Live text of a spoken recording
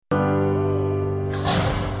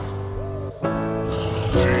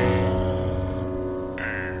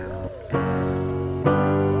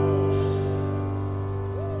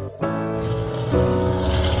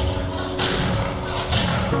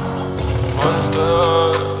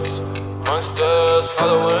Monsters, monsters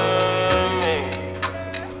following me.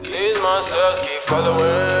 These monsters keep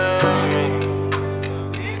following me.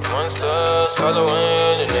 Monsters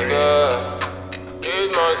following the nigga.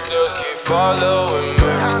 These monsters keep following me.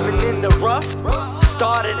 Diamond in the rough,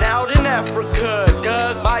 started out in Africa,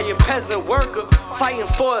 dug by a peasant worker, fighting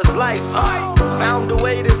for his life. Found a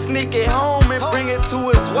way to sneak it home and bring it to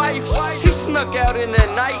his wife. He snuck out in the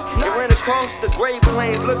night and ran across the Great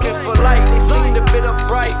Plains looking for light. They seemed a bit of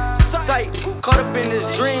bright sight, caught up in his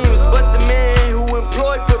dreams, but the man who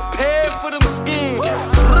employed prepared for them schemes.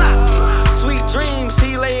 Sweet dreams,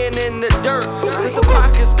 he laying in the dirt. Cause the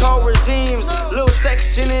pockets called regimes. Little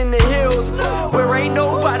section in the hills where ain't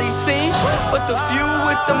nobody seen but the few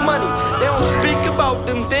with the money. They don't speak about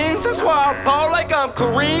them things. That's why I ball like I'm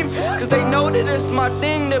Kareem. Cause they know that it's my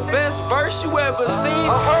thing. The best verse you ever seen.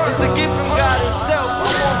 It's a gift from God himself.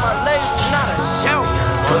 I'm on my label, not a shout.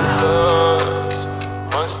 Monsters,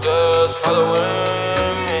 monsters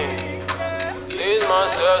following me. These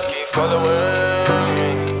monsters keep following me.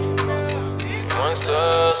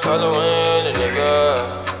 Monsters following a nigga.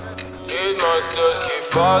 These monsters keep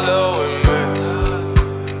following me.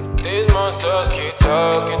 These monsters keep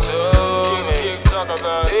talking to me.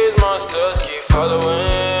 These monsters keep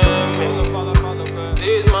following me.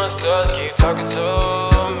 These monsters keep talking to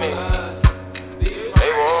me.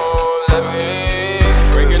 They won't let me.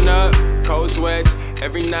 Waking up, cold sweats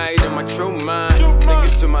every night in my true mind.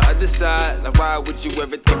 Thinking to my other side, like why would you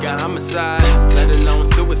ever think of homicide? Let alone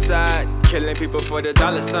suicide, killing people for the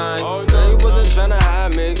dollar sign. They wasn't tryna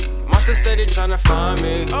hide me, monsters steady tryna find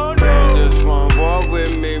me. They just want war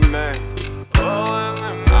with me, man.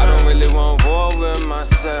 I don't really want war with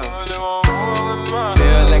myself.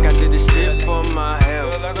 Feel like I did this shit for my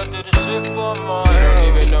health. Don't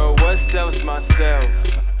even know what sells myself.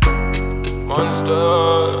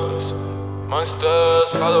 Monsters,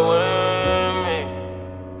 monsters following me.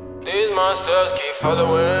 These monsters keep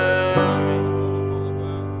following me.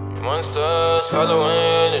 Monsters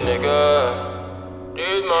following a nigga.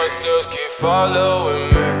 These monsters keep following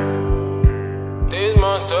me. These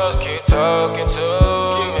monsters keep talking to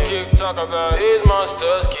me. These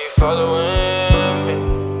monsters keep following me.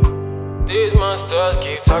 These monsters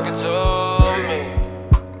keep talking to me.